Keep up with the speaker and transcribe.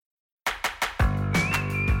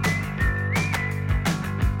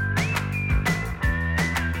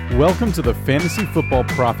Welcome to the Fantasy Football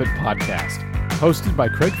Profit Podcast, hosted by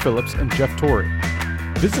Craig Phillips and Jeff Torrey.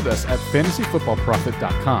 Visit us at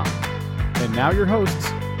fantasyfootballprofit.com. And now your hosts,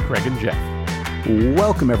 Craig and Jeff.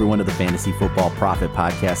 Welcome everyone to the Fantasy Football Profit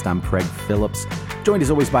Podcast. I'm Craig Phillips, joined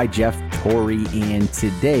as always by Jeff Torrey, and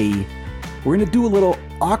today we're going to do a little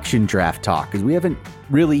auction draft talk because we haven't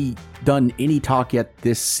really done any talk yet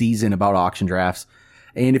this season about auction drafts.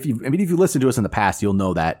 And if you listened to us in the past, you'll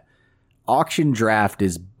know that auction draft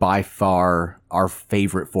is by far our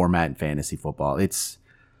favorite format in fantasy football. It's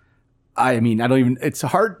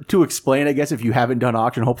hard to explain, I guess, if you haven't done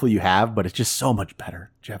auction. Hopefully you have, but it's just so much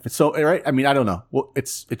better, Jeff. It's so, right? I mean, I don't know. Well,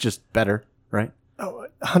 it's just better, right? Oh,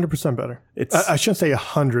 100% better. I shouldn't say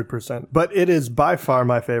 100%, but it is by far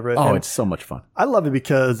my favorite. Oh, it's so much fun. I love it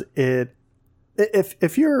because if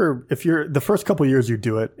you're the first couple of years you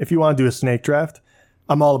do it, if you want to do a snake draft,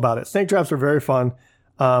 I'm all about it. Snake drafts are very fun.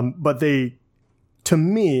 But to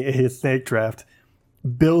me, a snake draft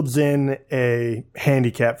builds in a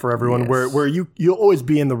handicap for everyone. Yes. where you'll always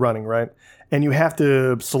be in the running, right? And you have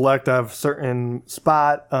to select a certain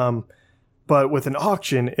spot. But with an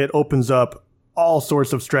auction, it opens up all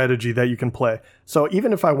sorts of strategy that you can play. So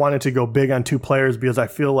even if I wanted to go big on two players because I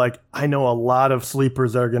feel like I know a lot of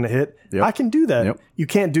sleepers that are going to hit, yep, I can do that. Yep. You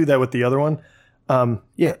can't do that with the other one.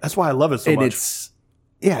 That's why I love it so much.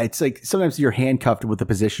 It's like sometimes you're handcuffed with the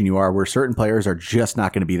position you are where certain players are just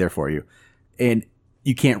not going to be there for you. And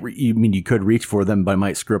you can't, you could reach for them, but it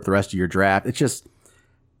might screw up the rest of your draft. It's just,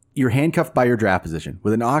 you're handcuffed by your draft position.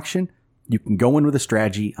 With an auction, you can go in with a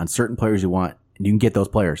strategy on certain players you want, and you can get those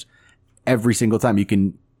players every single time. You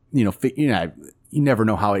can, you never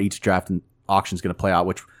know how each draft and auction is going to play out,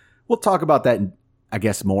 which we'll talk about that, and I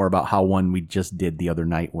guess more about how one we just did the other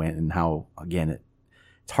night went and how, again,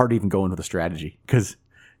 it's hard to even go in with a strategy because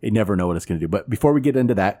you never know what it's going to do. But before we get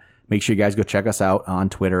into that, make sure you guys go check us out on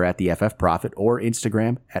Twitter at the FF Profit or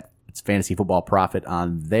Instagram at it's Fantasy Football Profit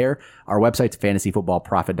on there. Our website's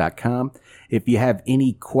fantasyfootballprofit.com. If you have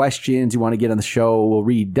any questions you want to get on the show, we'll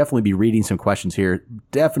definitely be reading some questions here.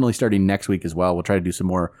 Definitely starting next week as well. We'll try to do some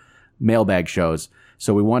more mailbag shows.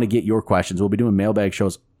 So we want to get your questions. We'll be doing mailbag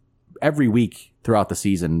shows every week throughout the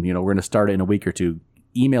season. We're going to start it in a week or two.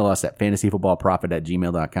 Email us at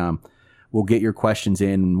fantasyfootballprofit@gmail.com. We'll get your questions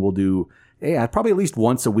in, and we'll do, probably at least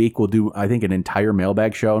once a week, we'll do, I think, an entire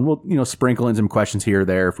mailbag show, and we'll, sprinkle in some questions here or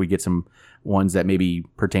there if we get some ones that maybe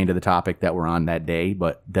pertain to the topic that we're on that day.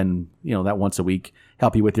 But then, that once a week,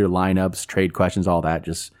 help you with your lineups, trade questions, all that.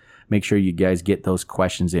 Just make sure you guys get those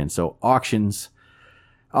questions in. So auction.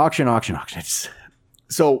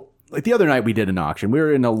 So like the other night we did an auction. We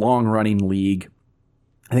were in a long running league.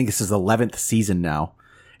 I think this is the 11th season now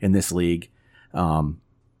in this league.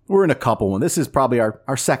 We're in a couple one. This is probably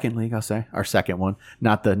our second league, I'll say. Our second one.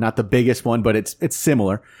 Not the biggest one, but it's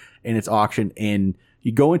similar in its auction. And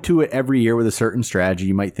you go into it every year with a certain strategy.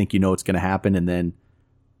 You might think what's going to happen, and then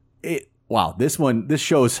this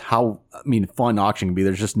shows how fun auction can be.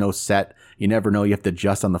 There's just no set. You never know. You have to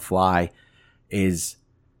adjust on the fly. Is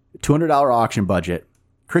 $200 auction budget.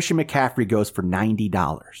 Christian McCaffrey goes for $90.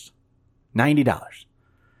 $90.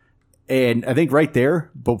 And I think right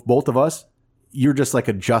there, both of us, you're just like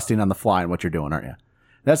adjusting on the fly on what you're doing, aren't you?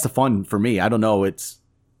 That's the fun for me. I don't know. It's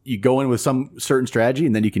you go in with some certain strategy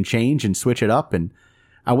and then you can change and switch it up. And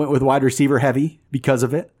I went with wide receiver heavy because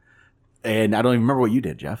of it. And I don't even remember what you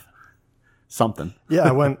did, Jeff. Something. Yeah,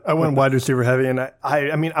 I went wide receiver heavy, and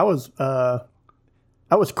I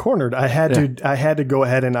was cornered. I had to go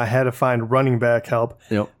ahead and I had to find running back help.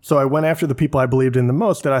 Yep. So I went after the people I believed in the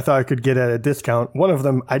most that I thought I could get at a discount. One of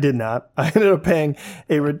them I did not. I ended up paying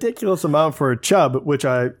a ridiculous amount for Chubb, which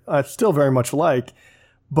I still very much like.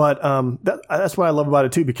 But that's what I love about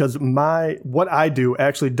it too, because what I do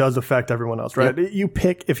actually does affect everyone else, right? Yep. You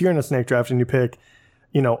pick, if you're in a snake draft and you pick,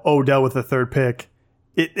 Odell with the third pick,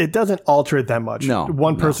 it doesn't alter it that much. No.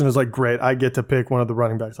 One person is like, great, I get to pick one of the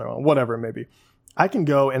running backs I want, whatever it may be. I can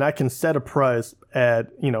go and I can set a price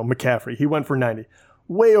at, McCaffrey. He went for 90,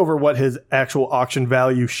 way over what his actual auction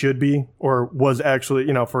value should be, or was actually,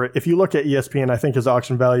 if you look at ESPN, I think his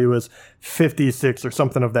auction value is 56 or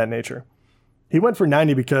something of that nature. He went for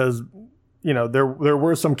 90 because, there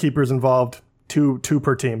were some keepers involved, two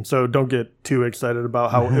per team. So don't get too excited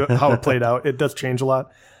about how it played out. It does change a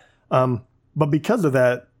lot. But because of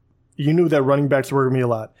that, you knew that running backs were going to be a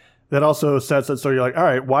lot. That also sets it so you're like, all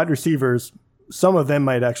right, wide receivers, some of them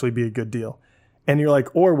might actually be a good deal. And you're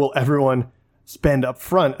like, or will everyone spend up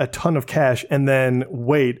front a ton of cash and then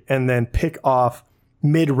wait and then pick off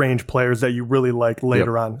mid-range players that you really like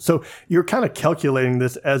later on? So you're kind of calculating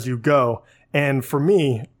this as you go. And for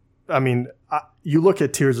me, you look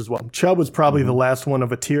at tiers as well. Chubb was probably the last one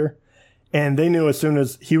of a tier, and they knew as soon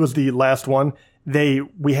as he was the last one,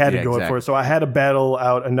 we had to go for it. So I had to battle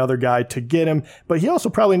out another guy to get him, but he also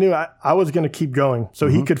probably knew I was going to keep going, so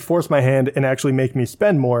he could force my hand and actually make me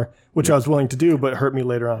spend more, which I was willing to do, but hurt me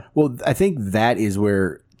later on. Well, I think that is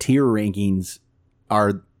where tier rankings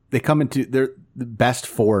they're the best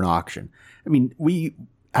for an auction. I mean,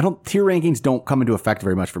 tier rankings don't come into effect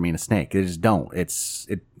very much for me in a snake. They just don't.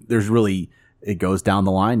 It goes down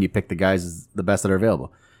the line. You pick the guys the best that are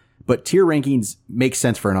available, but tier rankings make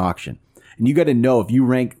sense for an auction. And you got to know, if you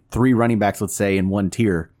rank 3 running backs, let's say in one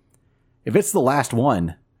tier, if it's the last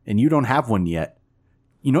one and you don't have one yet,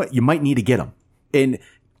 you know what? You might need to get them. And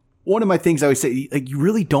one of my things I always say, like, you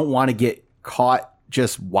really don't want to get caught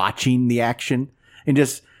just watching the action, and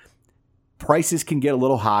just prices can get a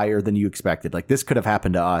little higher than you expected. Like, this could have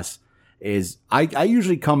happened to us. I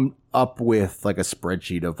usually come up with like a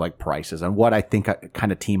spreadsheet of like prices and what I think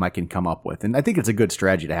kind of team I can come up with. And I think it's a good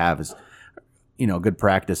strategy to have, is, good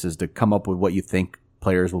practice is to come up with what you think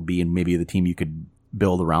players will be and maybe the team you could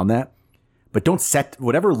build around that. But don't set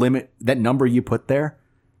whatever limit, that number you put there.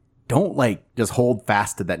 Don't like just hold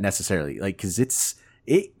fast to that necessarily, like, because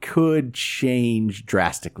it could change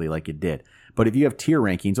drastically like it did. But if you have tier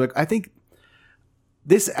rankings, like, I think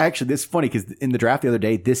this is funny, because in the draft the other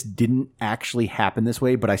day, this didn't actually happen this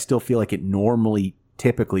way, but I still feel like it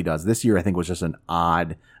typically does. This year, I think, was just an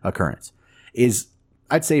odd occurrence.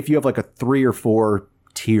 I'd say if you have like a 3 or 4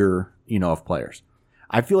 tier, of players,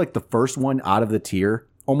 I feel like the first one out of the tier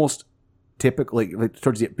almost typically, like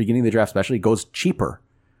towards the beginning of the draft especially, goes cheaper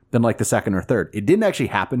than like the second or third. It didn't actually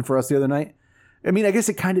happen for us the other night. I mean, I guess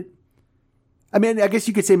you could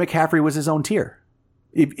say McCaffrey was his own tier,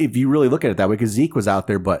 if you really look at it that way, because Zeke was out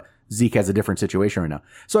there, but Zeke has a different situation right now.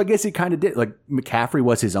 So I guess it kind of did. Like, McCaffrey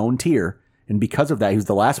was his own tier, and because of that, he was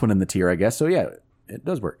the last one in the tier, I guess. So yeah, it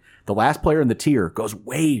does work. The last player in the tier goes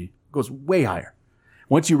way higher.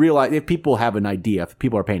 Once you realize, if people have an idea, if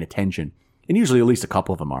people are paying attention, and usually at least a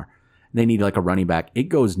couple of them are, they need like a running back, it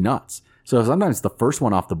goes nuts. So sometimes the first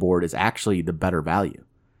one off the board is actually the better value.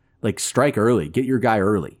 Like, strike early, get your guy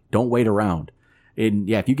early. Don't wait around. And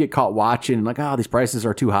yeah, if you get caught watching like, these prices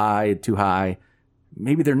are too high,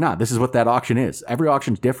 maybe they're not. This is what that auction is. Every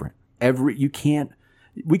auction's different.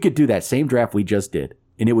 We could do that same draft we just did,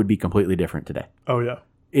 and it would be completely different today. Oh yeah.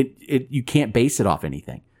 You can't base it off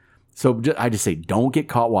anything. So I just say, don't get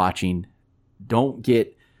caught watching. Don't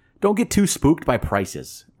get too spooked by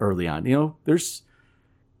prices early on.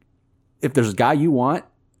 If there's a guy you want,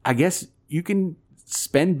 I guess you can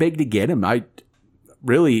spend big to get him. As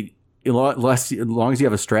long as you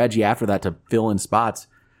have a strategy after that to fill in spots,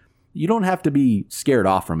 you don't have to be scared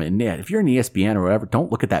off from it. And yeah, if you're an ESPN or whatever,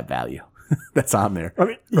 don't look at that value that's on there. I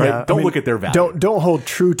mean, right? Yeah, don't look at their value. Don't hold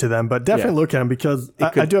true to them, but definitely look at them, because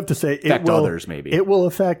I do have to say, others maybe. It will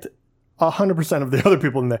affect 100% of the other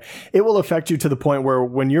people in there. It will affect you to the point where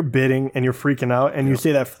when you're bidding and you're freaking out and you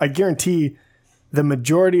say that, I guarantee the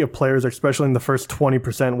majority of players, especially in the first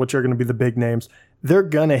 20%, which are going to be the big names, they're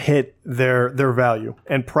going to hit their value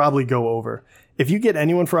and probably go over. If you get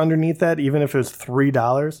anyone for underneath that, even if it was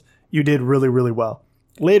 $3, you did really, really well.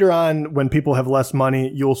 Later on, when people have less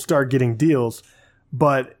money, you'll start getting deals.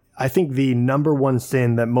 But I think the number one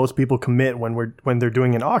sin that most people commit when they're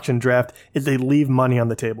doing an auction draft is they leave money on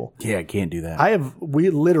the table. Yeah, I can't do that. We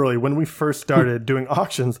literally, when we first started doing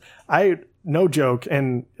auctions, no joke,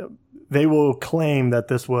 and they will claim that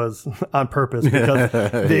this was on purpose because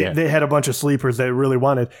they had a bunch of sleepers they really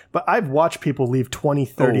wanted. But I've watched people leave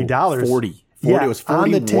 $20, $30. $40. Yeah, it was 41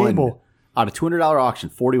 on the table. On a $200 auction,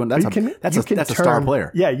 41. That's a star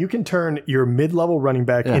player. Yeah, you can turn your mid-level running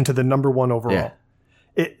back into the number one overall.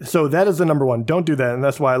 Yeah. So that is the number one. Don't do that. And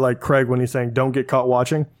that's why I like Craig when he's saying don't get caught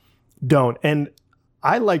watching. Don't. And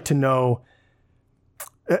I like to know,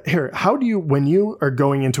 how do you, when you are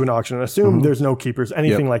going into an auction, assume there's no keepers,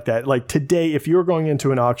 anything like that. Like today, if you're going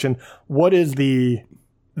into an auction, what is the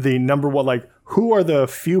number one, like who are the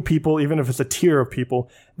few people, even if it's a tier of people,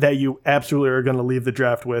 that you absolutely are going to leave the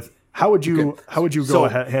draft with? How would you go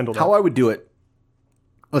ahead handle that? How I would do it,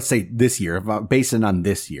 let's say this year, if I'm basing on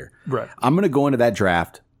this year, right? I'm going to go into that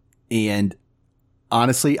draft, and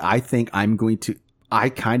honestly, I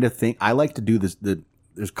kind of think I like to do this.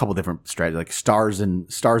 There's a couple different strategies, like stars and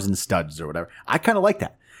studs or whatever. I kind of like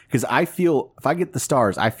that because I feel if I get the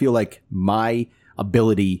stars, I feel like my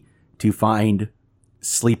ability to find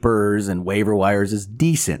sleepers and waiver wires is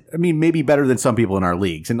decent. I mean, maybe better than some people in our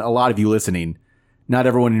leagues, and a lot of you listening. Not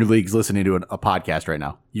everyone in your league is listening to a podcast right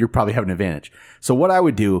now. You're probably having an advantage. So what I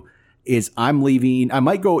would do is I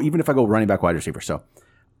might go, even if I go running back wide receiver. So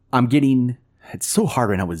I'm getting It's so hard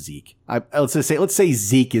right now with Zeke. Let's say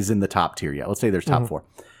Zeke is in the top tier. Yeah, let's say there's top 4.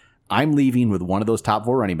 I'm leaving with one of those top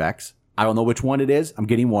 4 running backs. I don't know which one it is. I'm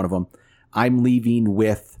getting one of them. I'm leaving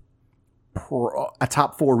with a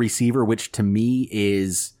top 4 receiver, which to me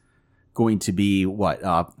is going to be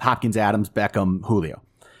Hopkins, Adams, Beckham, Julio.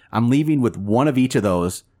 I'm leaving with one of each of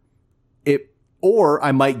those. Or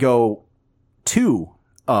I might go 2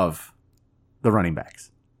 of the running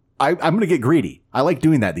backs. I'm going to get greedy. I like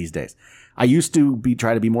doing that these days. I used to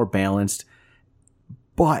try to be more balanced,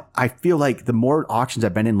 but I feel like the more auctions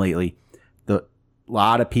I've been in lately, a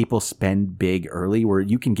lot of people spend big early where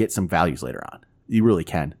you can get some values later on. You really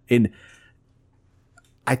can. And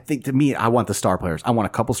I think to me, I want the star players. I want a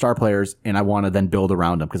couple star players, and I want to then build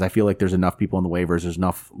around them because I feel like there's enough people in the waivers. There's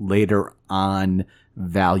enough later on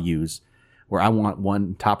values where I want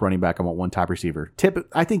one top running back. I want one top receiver.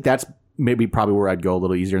 I think that's probably where I'd go a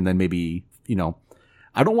little easier. And then maybe,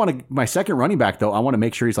 I don't want my second running back though. I want to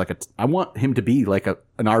make sure he's I want him to be like an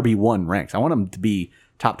RB1 ranks. I want him to be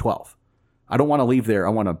top 12. I don't want to leave there. I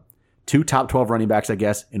want 2 top 12 running backs, I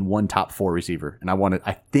guess, and 1 top 4 receiver. And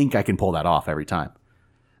I think I can pull that off every time.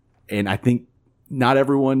 And I think not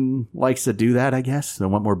everyone likes to do that, I guess. They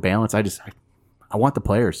want more balance. I want the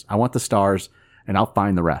players. I want the stars, and I'll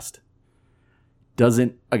find the rest.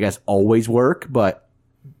 Doesn't, I guess, always work, but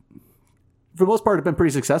for the most part, I've been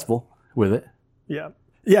pretty successful with it. Yeah.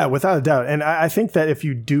 Yeah, without a doubt. And I think that if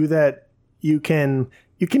you do that, you can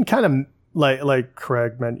kind of, like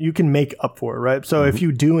Craig meant, you can make up for it, right? So if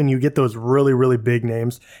you do and you get those really, really big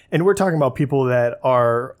names, and we're talking about people that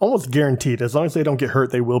are almost guaranteed, as long as they don't get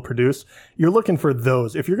hurt, they will produce. You're looking for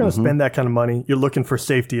those. If you're going to spend that kind of money, you're looking for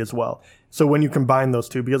safety as well. So when you combine those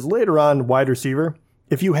two, because later on, wide receiver,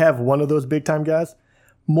 if you have one of those big time guys,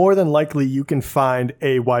 more than likely you can find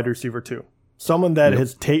a wide receiver too. Someone that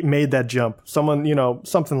has made that jump, someone,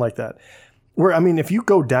 something like that. Where, if you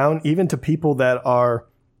go down even to people that are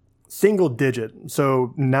single digit,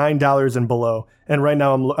 so $9 and below, and right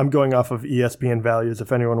now I'm going off of ESPN values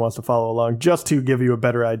if anyone wants to follow along, just to give you a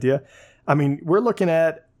better idea. We're looking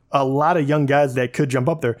at a lot of young guys that could jump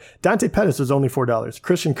up there. Dante Pettis is only $4.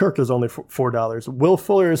 Christian Kirk is only $4. Will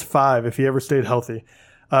Fuller is $5 if he ever stayed healthy.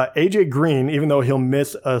 AJ Green, even though he'll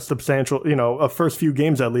miss a substantial, a first few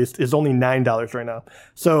games at least, is only $9 right now.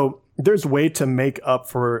 So there's way to make up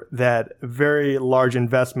for that very large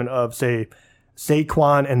investment of, say,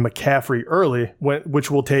 Saquon and McCaffrey early, which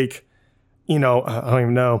will take, I don't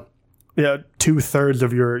even know, 2/3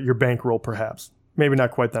 of your bankroll, perhaps. Maybe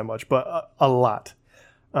not quite that much, but a lot.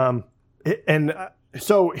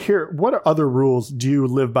 So here, what are other rules do you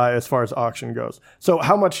live by as far as auction goes? So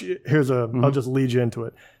how much, I'll just lead you into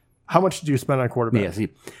it. How much do you spend on quarterbacks? Yeah, see,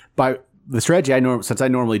 by the strategy since I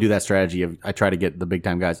normally do that strategy of I try to get the big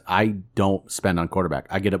time guys, I don't spend on quarterback.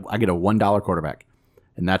 I get a $1 quarterback,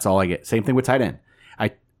 and that's all I get. Same thing with tight end.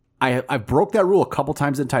 I broke that rule a couple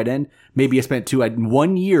times in tight end. Maybe I spent 2.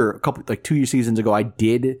 1 year, 2 seasons ago, I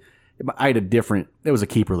had it was a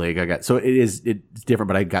keeper league I got. So it's different,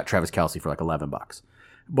 but I got Travis Kelce for $11.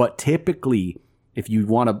 But typically, if you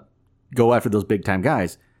want to go after those big time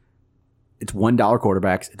guys, it's $1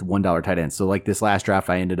 quarterbacks, it's $1 tight ends. So this last draft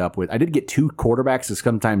I ended up with, I did get 2 quarterbacks, because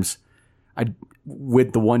sometimes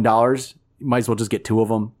with the $1, you might as well just get 2 of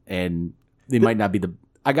them, and they might not be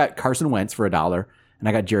I got Carson Wentz for $1, and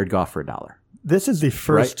I got Jared Goff for $1. This is the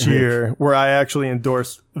first year where I actually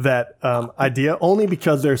endorse that idea, only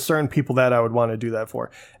because there's certain people that I would want to do that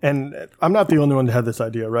for. And I'm not the only one to have this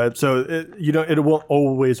idea, right? So it won't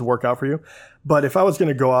always work out for you. But if I was going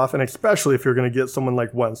to go off, and especially if you're going to get someone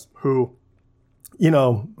like Wentz, who,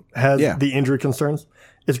 has the injury concerns,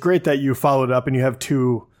 it's great that you followed up and you have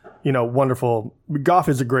 2, wonderful. Goff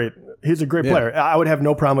is he's a great player. I would have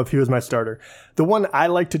no problem if he was my starter. The one I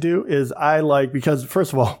like to do is because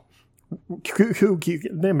first of all,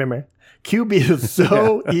 QB is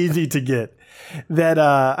so easy to get that,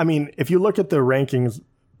 if you look at the rankings,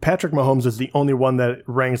 Patrick Mahomes is the only one that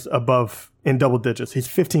ranks above in double digits. He's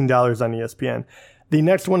 $15 on ESPN. The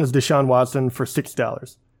next one is Deshaun Watson for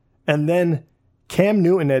 $6. And then Cam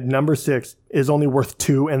Newton at number 6 is only worth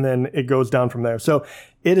 2, and then it goes down from there. So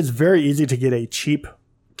it is very easy to get a cheap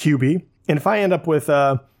QB. And if I end up with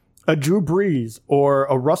a Drew Brees or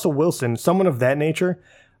a Russell Wilson, someone of that nature,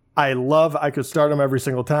 I could start him every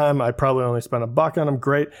single time. I probably only spend $1 on him.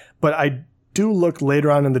 Great. But I do look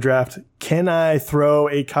later on in the draft. Can I throw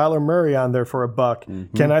a Kyler Murray on there for $1?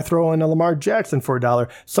 Mm-hmm. Can I throw in a Lamar Jackson for $1?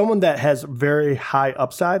 Someone that has very high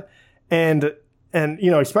upside. And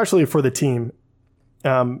especially for the team,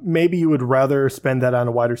 maybe you would rather spend that on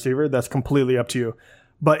a wide receiver. That's completely up to you.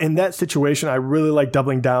 But in that situation, I really like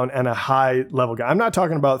doubling down on a high level guy. I'm not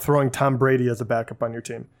talking about throwing Tom Brady as a backup on your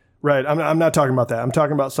team, right? I'm not talking about that. I'm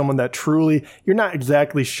talking about someone that truly, you're not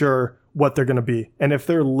exactly sure what they're going to be. And if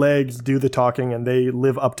their legs do the talking and they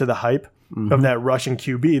live up to the hype of that rushing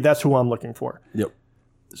QB, that's who I'm looking for. Yep.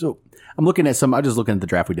 So I'm looking at I was just looking at the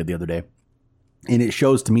draft we did the other day, and it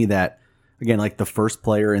shows to me that, again, like the first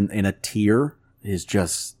player in a tier is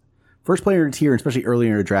just first player in a tier, especially early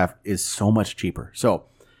in a draft, is so much cheaper. So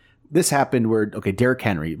this happened where, okay, Derrick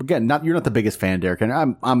Henry, again, you're not the biggest fan of Derrick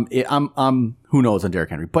Henry. I'm who knows on Derrick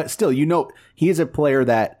Henry, but still, he is a player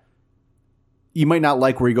that you might not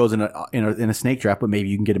like where he goes in a snake draft, but maybe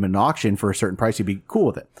you can get him in an auction for a certain price. You'd be cool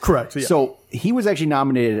with it. Correct. Yeah. So he was actually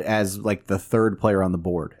nominated as like the third player on the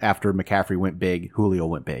board after McCaffrey went big, Julio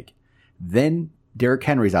went big. Then Derrick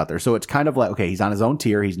Henry's out there. So it's kind of like, okay, he's on his own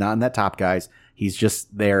tier. He's not in that top guys. He's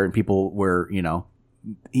just there, and people were, they're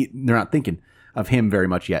not thinking of him very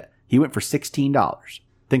much yet. He went for $16.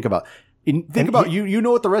 Think about you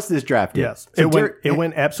know what the rest of this draft is. Yes, so it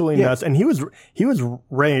went absolutely nuts, and he was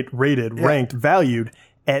ranked, valued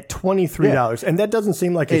at $23, and that doesn't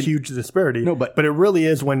seem like a huge disparity. No, but it really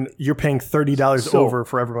is when you're paying $30 over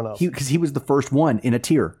for everyone else. Because he was the first one in a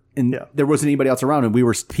tier, and there wasn't anybody else around, and it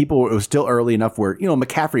was still early enough where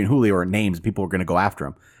McCaffrey and Julio are names, people were going to go after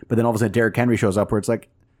him, but then all of a sudden Derrick Henry shows up where it's like,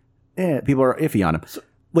 people are iffy on him. So,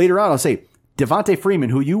 later on, I'll say Devontae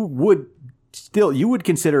Freeman, who you would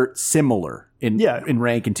consider similar in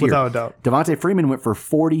rank and tier. Without a doubt. Devontae Freeman went for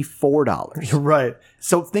 $44. Right.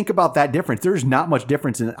 So think about that difference. There's not much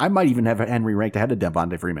difference in it. I might even have Henry ranked ahead of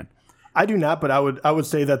Devontae Freeman. I do not, but I would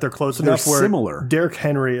say that they're close enough where similar. Derrick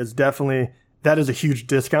Henry is definitely, that is a huge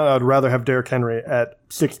discount. I would rather have Derrick Henry at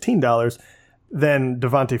 $16 than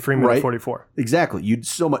Devontae Freeman at $44. Exactly. You'd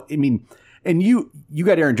so much, and you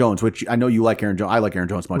got Aaron Jones, which I know you like Aaron Jones. I like Aaron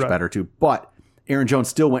Jones much better too, but Aaron Jones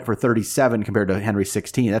still went for 37 compared to Henry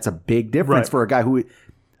 16. That's a big difference for a guy who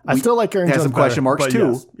I still like Aaron Jones. Has some question marks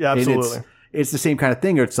too. Yes. Yeah, absolutely. It's the same kind of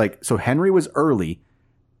thing. It's like, so Henry was early,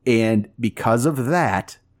 and because of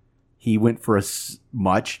that, he went for a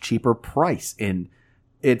much cheaper price. And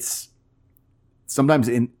it's sometimes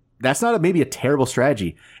that's not maybe a terrible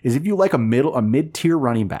strategy. Is if you like a mid-tier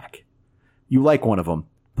running back, you like one of them,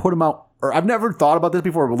 put him out. Or I've never thought about this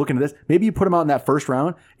before, but looking at this, maybe you put him out in that first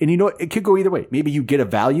round, and it could go either way. Maybe you get a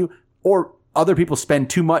value, or other people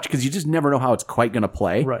spend too much because you just never know how it's quite going to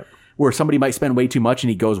play. Right. Where somebody might spend way too much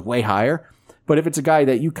and he goes way higher. But if it's a guy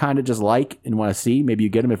that you kind of just like and want to see, maybe you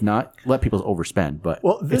get him. If not, let people overspend. But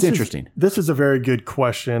it's interesting. This is a very good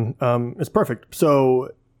question. It's perfect.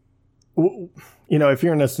 So, if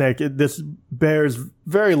you're in a snake, this bears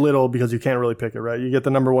very little because you can't really pick it, right? You get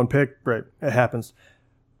the number one pick, great. It happens.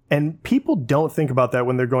 And people don't think about that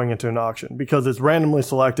when they're going into an auction because it's randomly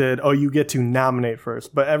selected. Oh, you get to nominate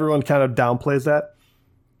first. But everyone kind of downplays that.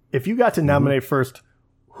 If you got to nominate first,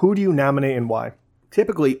 who do you nominate and why?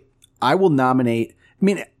 Typically, I will nominate.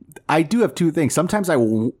 I do have two things. Sometimes I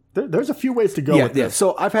will. There's a few ways to go with this.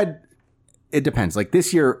 So it depends. Like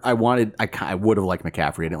this year, I would have liked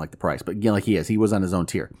McCaffrey. I didn't like the price. But again, like he was on his own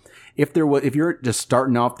tier. If you're just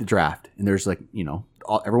starting off the draft and there's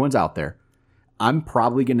everyone's out there, I'm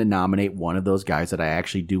probably going to nominate one of those guys that I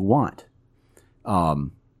actually do want.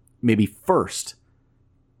 Maybe first,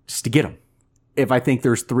 just to get them. If I think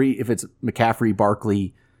there's three, if it's McCaffrey,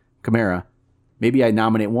 Barkley, Kamara, maybe I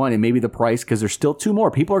nominate one, and maybe the price, because there's still two more.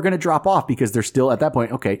 People are going to drop off because they're still at that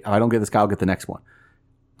point, okay, if I don't get this guy, I'll get the next one.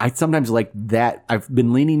 I sometimes like that. I've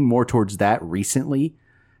been leaning more towards that recently,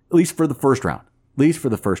 at least for the first round.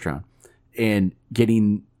 And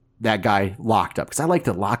getting that guy locked up, because I like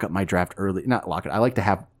to lock up my draft early. Not lock it. I like to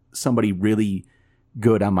have somebody really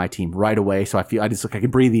good on my team right away, so I feel I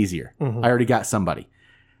can breathe easier. I already got somebody,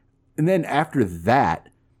 and then after that,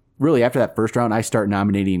 really after that first round, I start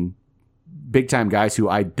nominating big time guys who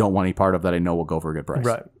I don't want any part of that I know will go for a good price.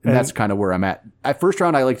 Right, and that's kind of where I'm at. At first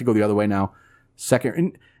round, I like to go the other way now. Second,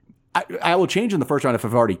 and I will change in the first round if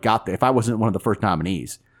I've already got there. If I wasn't one of the first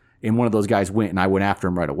nominees, and one of those guys went, and I went after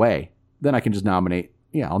him right away, then I can just nominate.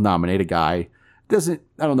 Yeah, I'll nominate a guy. I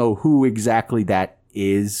don't know who exactly that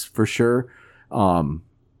is for sure. It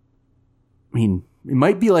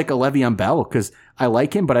might be like a Le'Veon Bell because I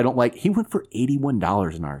like him, but I don't like. He went for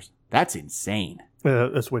 $81 in ours. That's insane. Yeah,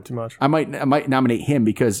 that's way too much. I might nominate him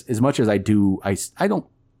because as much as I do,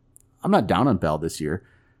 I'm not down on Bell this year.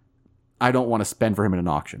 I don't want to spend for him in an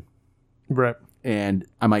auction. Right. And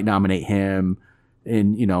I might nominate him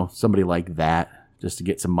and somebody like that. Just to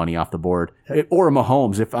get some money off the board. Or a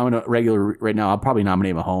Mahomes. If I'm in a regular right now, I'll probably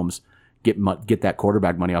nominate Mahomes, get that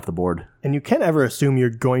quarterback money off the board. And you can't ever assume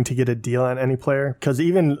you're going to get a deal on any player, because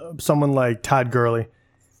even someone like Todd Gurley,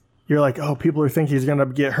 you're like, oh, people are thinking he's going to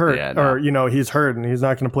get hurt or, he's hurt and he's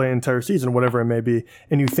not going to play an entire season, whatever it may be.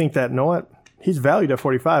 And you think that, you know what? He's valued at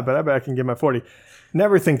 45, but I bet I can get my 40.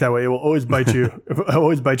 Never think that way. It will always bite you. It will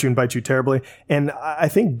always bite you and bite you terribly. And I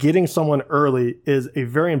think getting someone early is a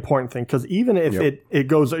very important thing because even if it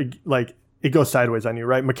goes like it goes sideways on you,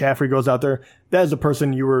 right? McCaffrey goes out there. That is the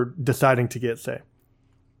person you were deciding to get, say.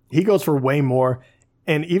 He goes for way more.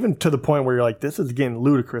 And even to the point where you're like, this is getting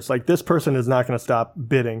ludicrous. Like this person is not going to stop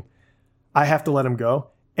bidding. I have to let him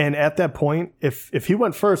go. And at that point, if he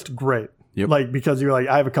went first, great. Yep. Like, because you're like,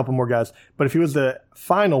 I have a couple more guys. But if he was the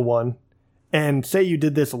final one, and say you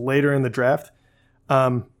did this later in the draft,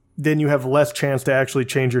 then you have less chance to actually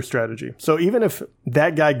change your strategy. So even if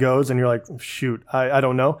that guy goes and you're like, shoot, I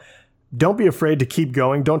don't know, don't be afraid to keep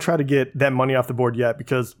going. Don't try to get that money off the board yet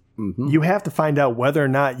because you have to find out whether or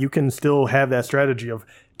not you can still have that strategy of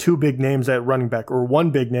 2 big names at running back or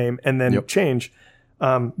 1 big name and then change.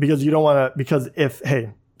 Because you don't want to, because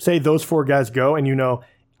say those 4 guys go and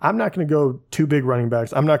I'm not going to go 2 big running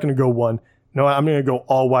backs. I'm not going to go 1. No, I'm going to go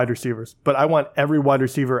all wide receivers. But I want every wide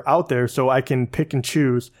receiver out there so I can pick and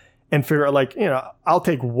choose and figure out, I'll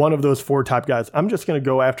take one of those 4 top guys. I'm just going to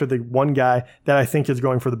go after the one guy that I think is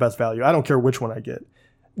going for the best value. I don't care which one I get.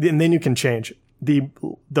 And then you can change. The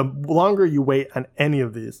longer you wait on any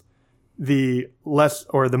of these, the less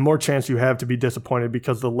or the more chance you have to be disappointed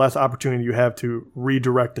because the less opportunity you have to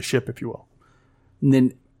redirect the ship, if you will. And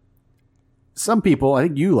then some people, I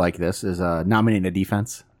think you like this, is nominating a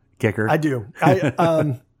defense kicker. I do.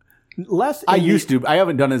 I used to. I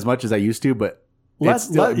haven't done as much as I used to, but it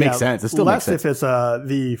makes sense. It still makes sense. Less if it's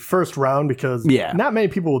the first round because not many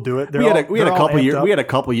people will do it. We had a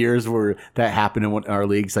couple years where that happened in our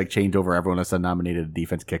leagues, like changed over. Everyone else nominated a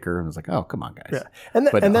defense kicker, and I was like, "Oh, come on, guys!" Yeah,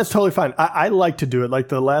 and that's totally fine. I like to do it. Like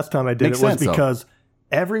the last time I did it was because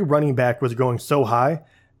every running back was going so high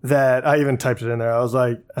that I even typed it in there. I was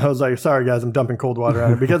like, "Sorry, guys, I'm dumping cold water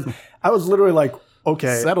on it," because I was literally like,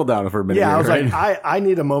 "Okay, settle down for a minute." Yeah, I was like, I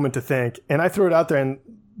need a moment to think, and I threw it out there and.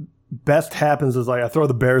 Best happens is like I throw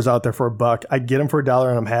the Bears out there for $1. I get them for $1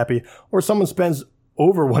 and I'm happy. Or someone spends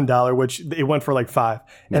over $1, which it went for like $5.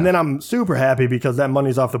 Yeah. And then I'm super happy because that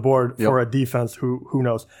money's off the board for a defense who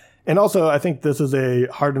knows. And also I think this is a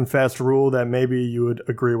hard and fast rule that maybe you would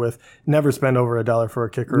agree with. Never spend over $1 for a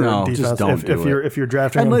kicker or defense just don't if you're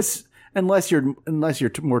drafting unless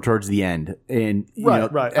you're more towards the end and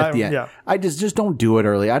at the end. Yeah. I just don't do it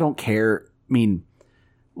early. I don't care. I mean,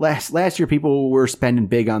 Last year, people were spending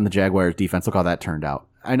big on the Jaguars defense. Look how that turned out.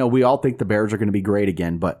 I know we all think the Bears are going to be great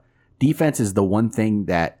again, but defense is the one thing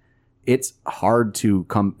that it's hard to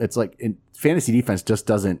come. It's like fantasy defense just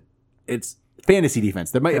doesn't. It's fantasy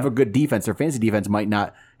defense. They might have a good defense. Their fantasy defense might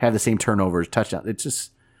not have the same turnovers, touchdowns. It's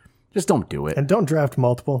just don't do it. And don't draft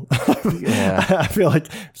multiple. I feel like,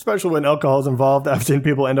 especially when alcohol is involved, I've seen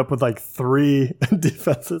people end up with like 3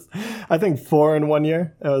 defenses. I think 4 in 1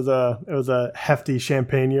 year. It was a hefty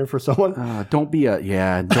champagne year for someone. Don't be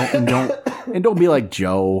don't be like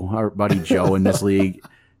Joe, our buddy Joe in this league.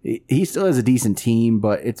 He still has a decent team,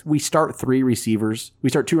 but we start 3 receivers. We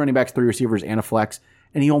start 2 running backs, 3 receivers, and a flex,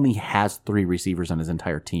 and he only has 3 receivers on his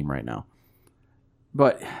entire team right now.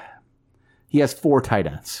 But he has 4 tight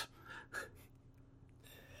ends.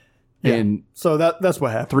 Yeah. And so that's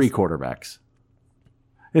what happens. 3 quarterbacks.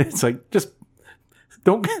 It's like, just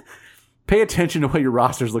don't pay attention to what your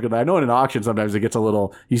roster's looking like. I know in an auction sometimes it gets a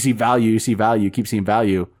little, you see value, keep seeing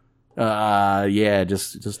value.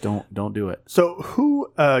 Just don't do it. So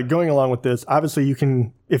who, going along with this, obviously you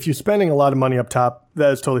can, if you're spending a lot of money up top,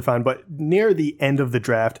 that is totally fine. But near the end of the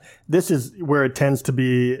draft, this is where it tends to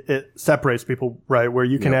be, it separates people, right? Where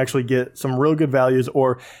you can actually get some real good values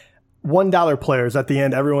or $1 players at the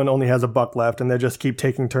end. Everyone only has $1 left and they just keep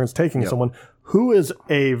taking turns taking someone. Who is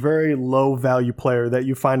a very low value player that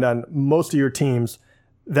you find on most of your teams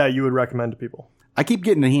that you would recommend to people? I keep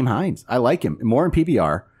getting Nyheim Hines. I like him more in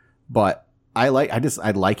PPR, but I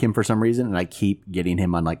like him for some reason, and I keep getting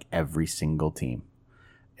him on like every single team.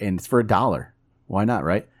 And it's for $1. Why not,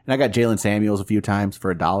 right? And I got Jalen Samuels a few times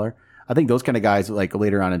for $1. I think those kind of guys, like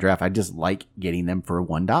later on in draft, I just like getting them for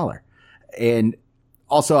 $1. And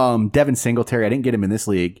also, Devin Singletary, I didn't get him in this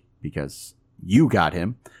league because you got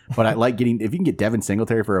him, but I like getting, if you can get Devin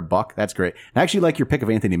Singletary for $1, that's great. And I actually like your pick of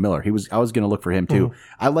Anthony Miller. I was going to look for him too.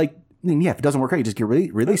 I like, if it doesn't work out, you just get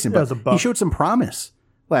release him. But he showed some promise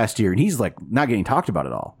last year, and he's like not getting talked about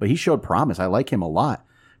at all, but he showed promise. I like him a lot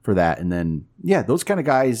for that. And then, those kind of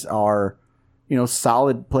guys are,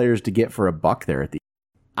 solid players to get for $1 there at the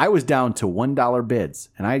end. I was down to $1 bids,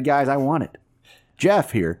 and I had guys I wanted.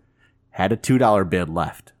 Jeff here had a $2 bid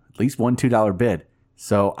left, at least one $2 bid.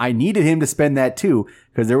 So I needed him to spend that too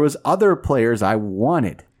because there was other players I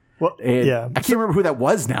wanted. Well, And yeah. I can't remember who that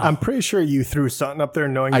was now. I'm pretty sure you threw Sutton up there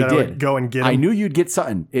knowing that I did. would go and get him. I knew you'd get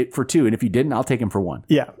Sutton for 2, and if you didn't, I'll take him for 1.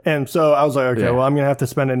 Yeah. And so I was like, okay, Yeah. well, I'm going to have to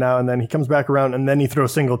spend it now. And then he comes back around and then he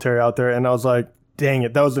throws Singletary out there. And I was like, dang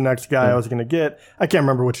it, that was the next guy I was going to get. I can't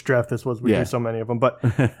remember which draft this was. We do so many of them. But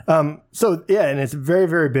so, yeah, and it's very,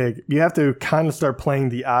 very big. You have to kind of start playing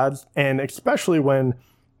the odds. And especially when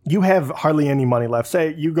you have hardly any money left.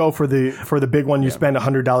 Say you go for the big one, you spend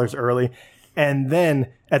 $100 early. And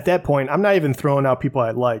then at that point, I'm not even throwing out people I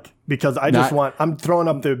like because I'm throwing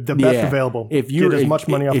up the best available. If you get as much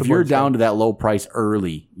money off the board. if you're down to that low price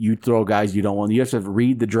early, you throw guys you don't want. You have to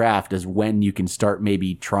read the draft as when you can start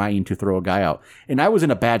maybe trying to throw a guy out. And I was in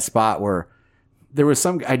a bad spot where there was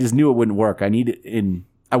I just knew it wouldn't work.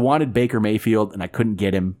 I wanted Baker Mayfield and I couldn't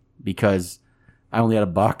get him because I only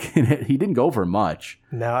had $1 and he didn't go for much.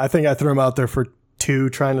 No, I think I threw him out there for 2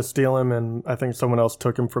 trying to steal him, and I think someone else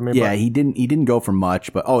took him from me. Yeah, he didn't go for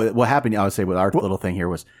much. But what happened? I would say with our little thing here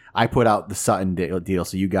was I put out the Sutton deal,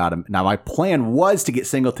 so you got him. Now my plan was to get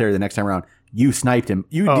Singletary the next time around. You sniped him.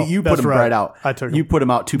 You put him right out. I took him. You put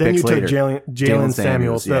him out 2 then picks later. Then you took Jalen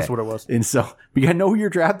Samuels. That's what it was. And so you got to know who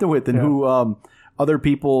you're drafting with and who other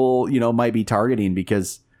people might be targeting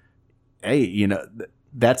because hey,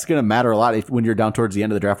 that's going to matter a lot when you're down towards the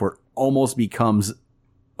end of the draft where it almost becomes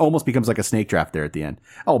like a snake draft there at the end.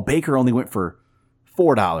 Oh, Baker only went for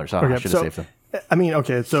 $4. I should have saved him. I mean,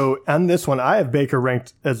 okay, so on this one, I have Baker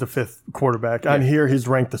ranked as the 5th quarterback. On here, he's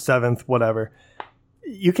ranked the 7th, whatever.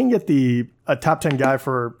 You can get a top 10 guy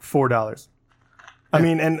for $4. I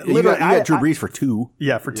mean, and you literally, got Drew Brees for 2.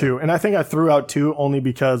 Yeah, for 2. And I think I threw out 2 only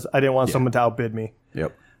because I didn't want someone to outbid me.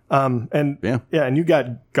 Yep. And you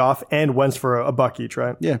got Goff and Wentz for a $1 each,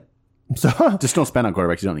 right? Yeah. So just don't spend on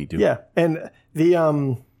quarterbacks you don't need to. Yeah, and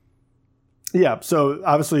so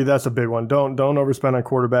obviously that's a big one. Don't overspend on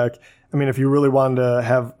quarterback. I mean, if you really wanted to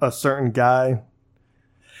have a certain guy,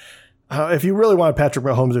 if you really want Patrick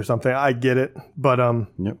Mahomes or something, I get it. But I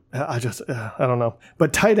don't know.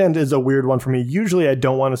 But tight end is a weird one for me. Usually I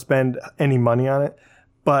don't want to spend any money on it.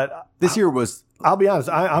 But this year was... I'll be honest,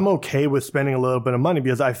 I'm okay with spending a little bit of money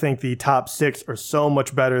because I think the top 6 are so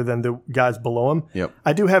much better than the guys below them. Yep.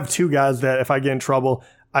 I do have 2 guys that if I get in trouble,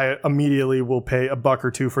 I immediately will pay $1 or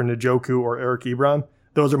 2 for Njoku or Eric Ebron.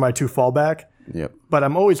 Those are my 2 fallback. Yep. But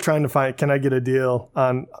I'm always trying to find, can I get a deal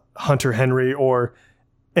on Hunter Henry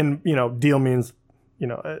deal means,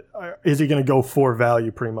 is he going to go for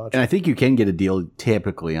value pretty much? And I think you can get a deal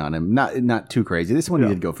typically on him. Not too crazy. This one he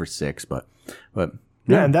did go for 6, but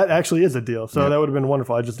yeah, and that actually is a deal. So that would have been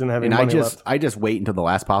wonderful. I just didn't have any money left. I just wait until the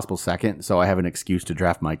last possible second so I have an excuse to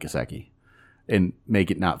draft Mike Gesicki and make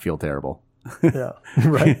it not feel terrible. Yeah,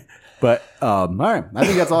 right. But all right, I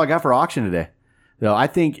think that's all I got for auction today. So I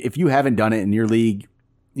think if you haven't done it in your league,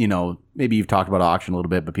 maybe you've talked about auction a little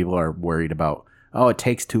bit, but people are worried about, it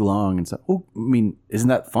takes too long and so. Oh, I mean, isn't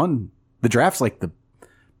that fun? The draft's like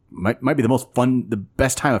might be the most fun, the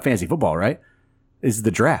best time of fantasy football, right? Is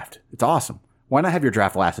the draft. It's awesome. Why not have your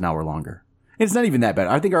draft last an hour longer? And it's not even that bad.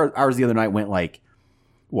 I think ours the other night went like,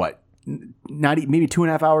 what? Maybe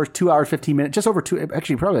 2.5 hours, 2 hours, 15 minutes, just over 2,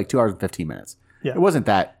 actually probably like 2 hours and 15 minutes. Yeah. It wasn't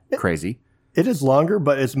that crazy. It is longer,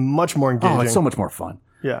 but it's much more engaging. Oh, it's so much more fun.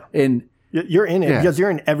 Yeah. And you're in it because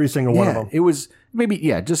you're in every single one of them. It was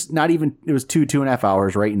just not even, it was 2.5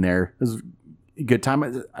 hours right in there. It was a good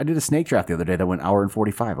time. I did a snake draft the other day that went 1 hour and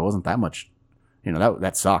 45. It wasn't that much,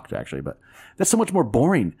 that sucked actually, but that's so much more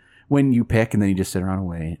boring when you pick and then you just sit around and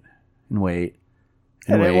wait and wait.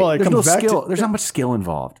 And wait. Well, there's no skill. There's not much skill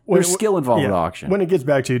involved. There's skill involved with auction. When it gets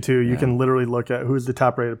back to you too, you can literally look at who's the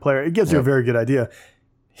top rated player. It gives you a very good idea.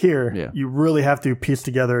 Here, you really have to piece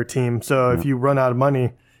together a team. So if you run out of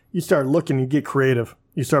money, you start looking, you get creative.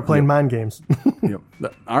 You start playing mind games.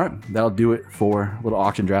 All right. That'll do it for a little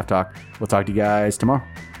auction draft talk. We'll talk to you guys tomorrow.